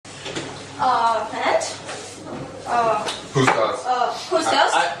And Who starts? who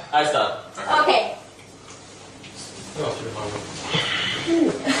starts? I start. Okay.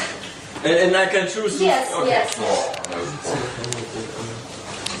 And I can choose. Yes, okay. yes.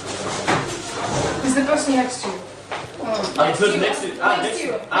 Who's the person next to you? I'm put next to Next to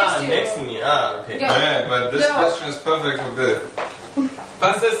you. next to me. Okay. Go. Yeah, but this question is perfect for Bill.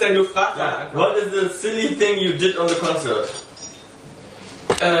 Was ist denn, du fragst What is the silly thing you did on the concert?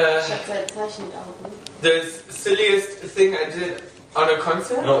 The silliest thing I did on a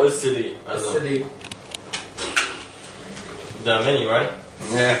concert? No, it's silly. Also, Silly. there are many, right?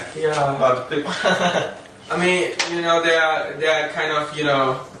 Yeah. Yeah. But pick. I mean, you know, there are kind of, you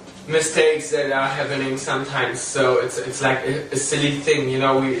know, mistakes that are happening sometimes. So it's like a silly thing, you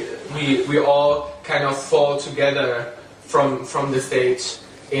know. We all kind of fall together from the stage.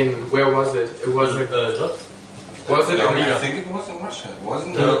 In where was it? It was it. Was it? No, in I think it was in Russia.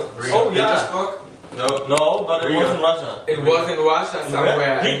 Wasn't No. it? Oh, yeah. Petersburg? No, but it was in Russia. It was in Russia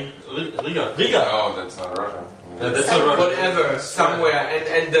somewhere. Riga. No, that's not Russia. That's not Russia. Whatever, somewhere,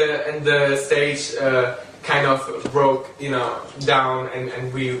 and the stage kind of broke, you know, down,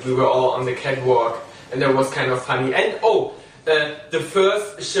 and we were all on the catwalk, and that was kind of funny. And the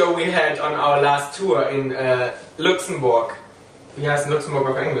first show we had on our last tour in Luxembourg. Wie heißt Luxemburg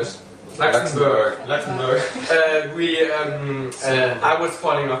auf Englisch? Luxembourg. Luxembourg. I was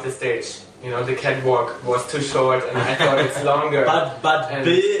falling off the stage. You know, the catwalk was too short, and I thought it's longer. But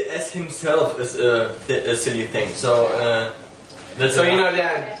Bill as himself is a silly thing. So that's So you know, there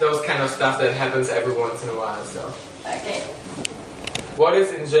are those kind of stuff that happens every once in a while. So Okay. what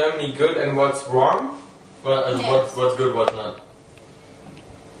is in Germany good and what's wrong? Well, what's good, what's not.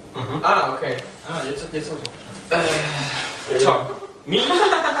 Ah, okay. Jetzt also. Tom. Me?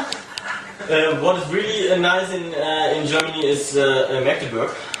 What is really nice in Germany is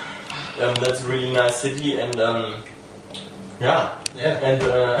Magdeburg. That's a really nice city, and yeah. And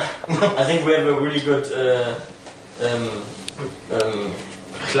I think we have a really good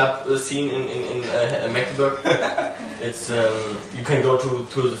club scene in Magdeburg. It's you can go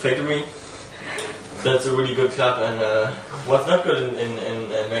to the factory. That's a really good club, and what's not good in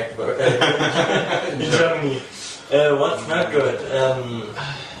Magdeburg? In Germany. What's not good?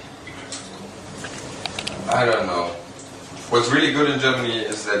 I don't know. What's really good in Germany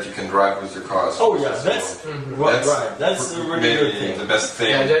is that you can drive with your cars. Oh yeah, that's right. That's a really good maybe thing. the best thing.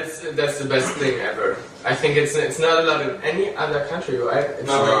 Yeah, that's the best thing ever. I think it's not a lot in any other country, right? It's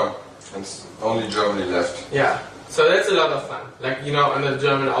No, it's only Germany left. Yeah. So that's a lot of fun. Like, you know, on the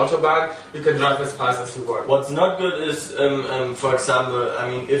German Autobahn, you can drive as fast as you want. What's not good is, for example, I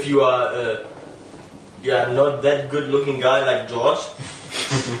mean, if you are not that good-looking guy like George,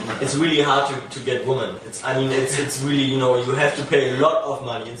 it's really hard to get women. It's really, you know, you have to pay a lot of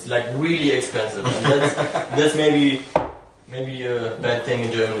money. It's like really expensive. And that's maybe a bad thing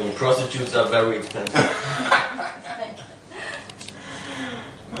in Germany. Prostitutes are very expensive.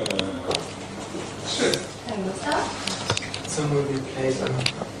 Shit. And what's that? Some will be played on...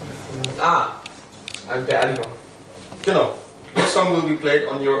 Beerdigung. Genau. Which song will be played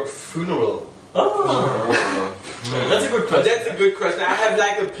on your funeral? Oh, that's a good But question. that's a good question. I have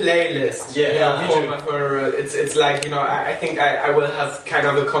like a playlist. Yeah, me too. It's like, you know, I think I will have kind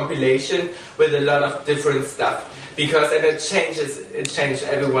of a compilation with a lot of different stuff. Because, and it changes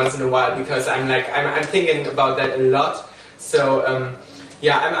every once in a while, because I'm thinking about that a lot. So,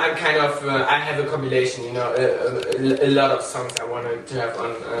 yeah, I'm kind of, I have a compilation, you know, a lot of songs I wanted to have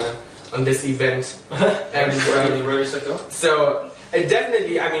on this event. And Ready, set, go? so,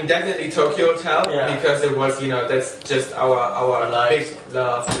 definitely Tokio Hotel, Yeah. because it was, you know, that's just our lives. big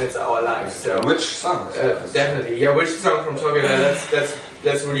love, and it's our life. So, Which song? definitely, yeah. Which song from Tokyo Hotel?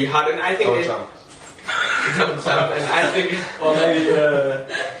 That's really hard, and I think Don't it, jump. Don't jump, and I think. Or maybe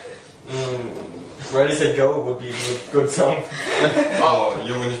Ready Set Go would be a good song. Oh,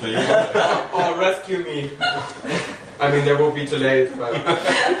 Junge nicht mehr Junge. Or Rescue Me. I mean, there will be too late, but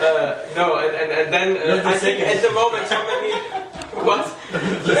no, and then I think at the moment, Tom and me, what?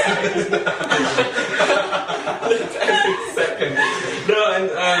 Every second. No, and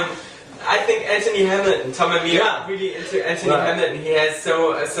I think Anthony Hamilton, Tom and me are really into Anthony Hamilton. He has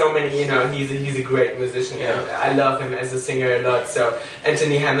so many, you know, he's a great musician. Yeah. And I love him as a singer a lot. So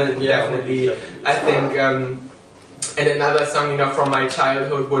Anthony Hamilton definitely. I think. And another song, you know, from my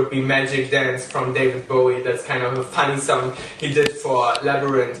childhood would be Magic Dance from David Bowie. That's kind of a funny song he did for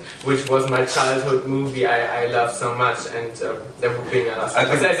Labyrinth, which was my childhood movie I love so much, and that would be another song.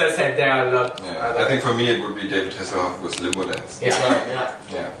 Because as I said, there are a lot. Yeah, I think for me it would be David Hasselhoff with Limbo Dance. Yeah.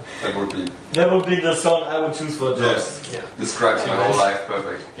 Yeah, that would be. That would be the song I would choose for George. Yeah. Describes my whole life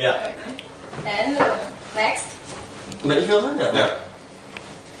perfect. Yeah. And next. But ich will sagen, ja. Yeah.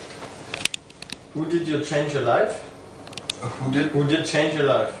 Who did you change your life? Who did? Who did change your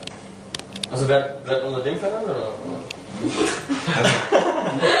life? Also wer hat unter dem Verein oder?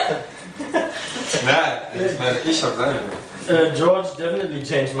 Nein, ich meine, ich hab seine. George definitely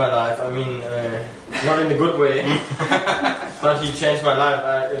changed my life. I mean, not in a good way, but he changed my life.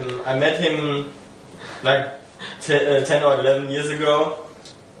 I met him like 10 or 11 years ago.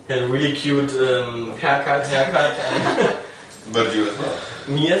 He had a really cute haircut. But you as well.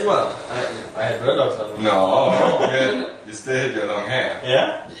 Me as well. I had dreadlocks. No, you still had your long hair.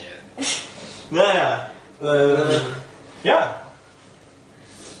 Yeah? Yeah. Naja. Ja.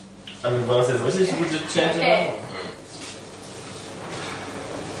 I mean, war das jetzt richtig gute Change? Okay.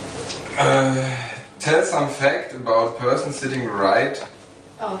 Tell some fact about person sitting right.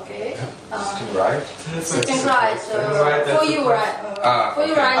 Okay. Right? Sitting right. For you right. For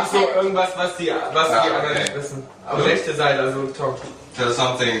you okay. right. Achso, irgendwas, was die anderen okay. nicht wissen. Auf rechte Seite, also Tom. Tell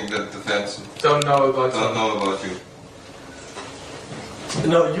something that the fans Don't know about don't know about you.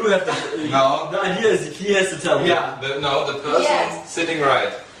 No, you have to. No. The idea is he has to tell me. Yeah. The person Yes. sitting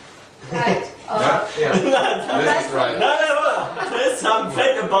right. Right. Yeah? Yeah. This is right. Nein, there's some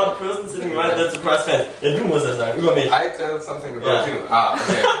fact about person sitting right, that's a prize fan. Ja, du musst das sagen, über mich. I tell something about Yeah. you. Ah,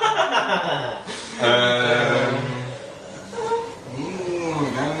 okay.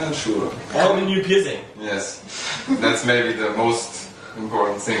 I'm not sure. I have a new piercing. Yes, that's maybe the most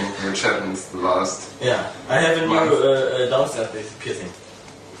important thing which happens the last. Yeah, I have a new downstairs piercing.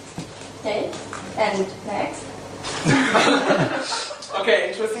 Okay. And next. Okay,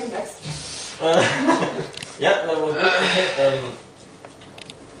 interesting. Next. Yeah, that was good.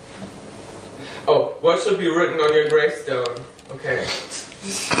 Oh, what should be written on your gravestone? Okay.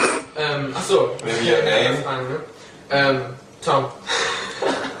 Achso. Maybe your name? Das fine, ne? Tom.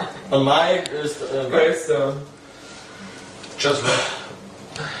 On my Gravestone. Just right.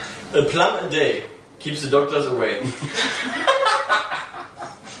 a plum a day keeps the doctors away.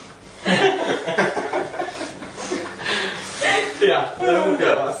 Ja, that would be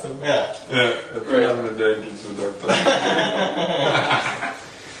awesome. Yeah. Yeah, a prayer on the day keeps the doctor.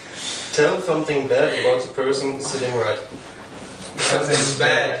 Tell something bad about the person sitting right. Something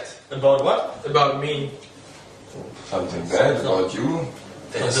bad About what? about me. Something bad about you?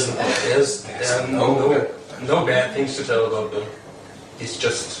 There are no bad things to tell about him. He's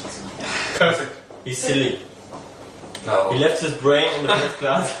just perfect. He's silly. No. He left his brain in the first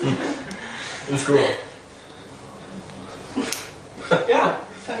class in school. Yeah.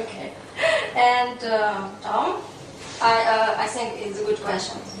 Okay. And Tom, I think it's a good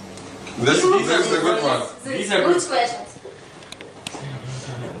question. This is a good one. These are good good. questions.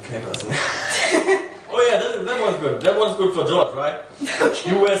 Oh yeah, that one's good. That one's good for George, right?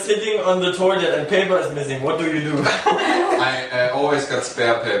 You were sitting on the toilet and paper is missing. What do you do? I always got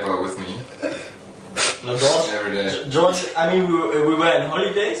spare paper with me No, George. every day. George, I mean, we were on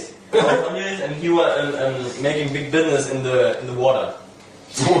holidays, and he was making big business in the water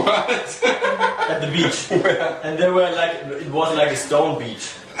What? at the beach, and they were like it was like a stone beach.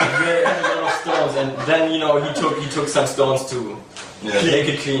 And we had a lot of stones, and then he took some stones to Yeah. make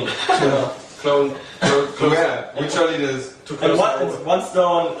it clean. You know. Clone. Where? Which holidays? And one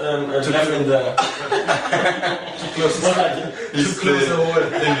stone left in the. He's close the hole.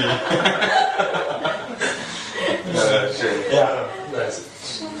 Shit. Yeah.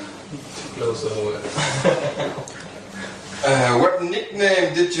 Nice. Close the hole. What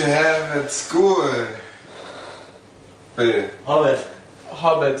nickname did you have at school? Bill, Hobbit.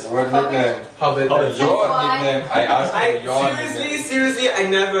 Hobbit. what nickname? Hobbit. Hobbit. Your Why? nickname. I asked you your nickname. Seriously, I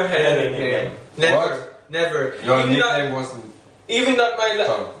never had a nickname. Never. Never. Your Even not- nickname wasn't Even not my.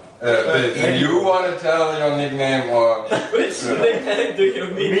 Tom. Bill, do you want to tell your nickname or? Which nickname do you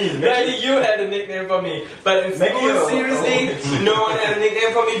mean? Maybe you had a nickname for me, but in Maybe school, you- seriously, no one had a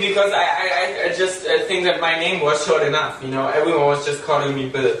nickname for me because I just think that my name was short enough. Everyone was just calling me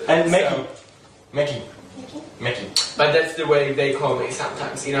Bill. And Mackie. So- Mackie. Mackie. but that's the way they call me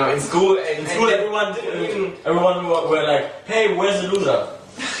sometimes. In school. In school, everyone were like, "Hey, where's the loser?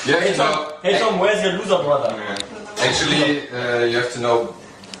 You Hey have to Tom, know. hey Tom, where's your loser brother?" Yeah. Actually, you have to know.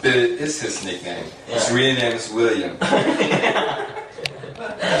 Bill is his nickname. His Yeah. real name is William.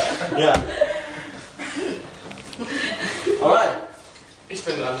 Yeah. Alright, Ich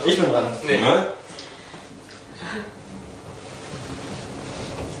bin dran. ich bin dran. Nee. Ne?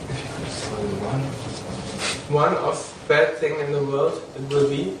 One of bad thing in the world, it will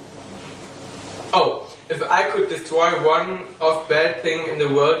be. Oh, if I could destroy one of bad thing in the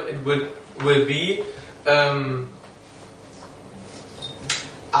world, it will be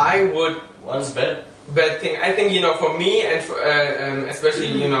I would One's bad. bad thing. I think for me and for,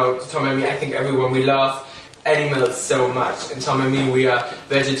 especially Tom and me, I think everyone we love animals so much. And Tom and me, we are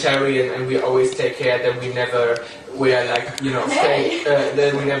vegetarian and we always take care that we never wear fake,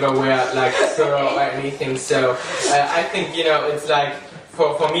 that we never wear like fur or anything. So I think it's like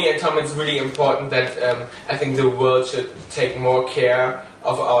for me and Tom, it's really important that I think the world should take more care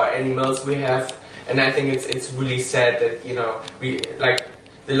of our animals we have. And I think it's really sad that we like.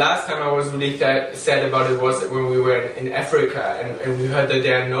 The last time I was really sad about it was when we were in Africa and we heard that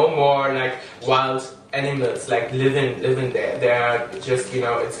there are no more like wild animals like living there. They are just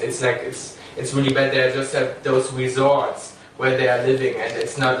it's really bad. They just have those resorts where they are living and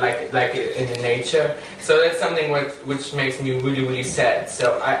it's not like in the nature. So that's something which makes me really sad.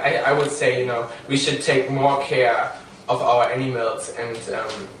 So I would say we should take more care of our animals and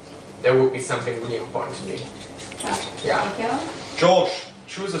that would be something really important to me. Yeah. Thank you. George,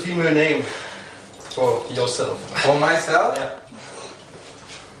 choose a female name for yourself. For myself? Yeah.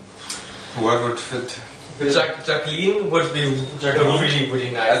 What would fit? Jacqueline would be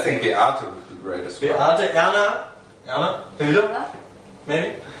really nice. I think Beate would be great as well. Beate, Erna, Hilde,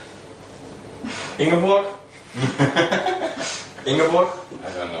 maybe? Ingeborg? Ingeborg? I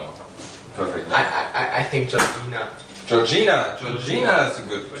don't know. Perfect. I think Georgina. Georgina is a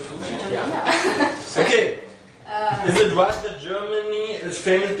good name. Yeah. Okay. Is it right that Germany is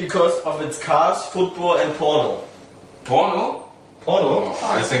famous because of its cars, football and porno? Porno? Porno?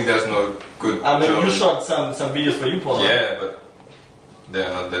 I think there's no good. I mean, German. you shot some videos for you, porno. Yeah, but they're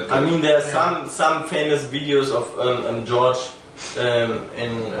not that good. I mean, there are some famous videos of George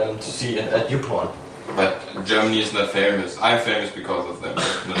to see at YouPorn. But Germany is not famous. I'm famous because of them.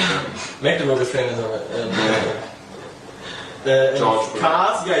 Not Germany. Magdeburg is famous of it. George.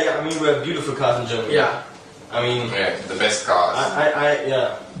 Cars, yeah. I mean, we have beautiful cars in Germany. Yeah. I mean, Yeah, the best cars.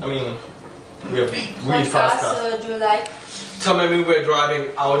 I mean, we have really What fast cars cars. do you like? Tom and me were driving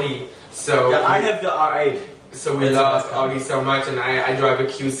Audi, so Yeah, I have the R8. so we That's love a nice car. Audi so much, and I drive a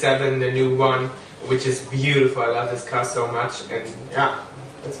Q7, the new one, which is beautiful. I love this car so much, and yeah,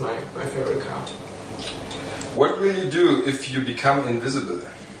 that's my favorite car. What will you do if you become invisible?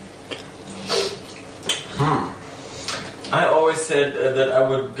 I always said that I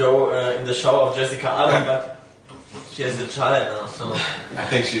would go in the shower of Jessica Alba, but she has a child now, so I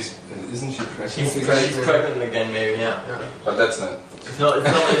think isn't she pregnant? she's pregnant again, maybe. Yeah. But that's not.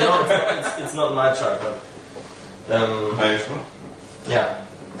 It's not my child, but Are you sure? yeah,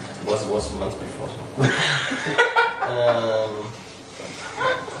 it was months before.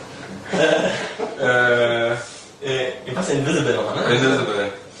 It was invisible, noch, ne?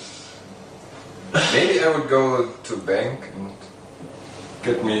 Invisible. Maybe I would go to bank and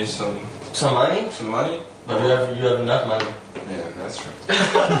get me some money, money. but you have enough money. Yeah, that's true.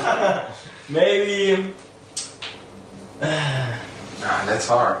 Maybe. Nah, that's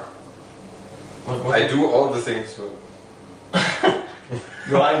hard. What I do all the things. So.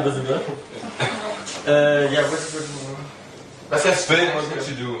 You are invisible. Yeah, Was heißt Spin, what would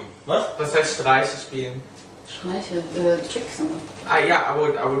you do? what? Was heißt Streiche spielen? Streiche, Tricks. Yeah,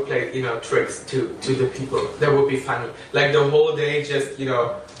 I would play tricks to the people. That would be funny. Like the whole day, just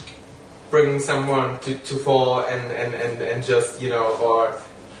bringing someone to fall and just or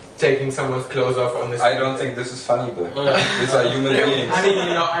taking someone's clothes off on the street. I don't think this is funny, but these are human beings. I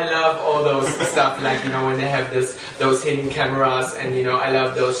mean, I love all those stuff, like when they have those hidden cameras, and I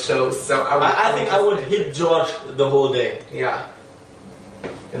love those shows. So I think I would hit George the whole day. Yeah,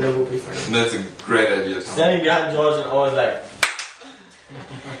 and that would be funny. That's a great idea. Tom. Standing behind George and always like.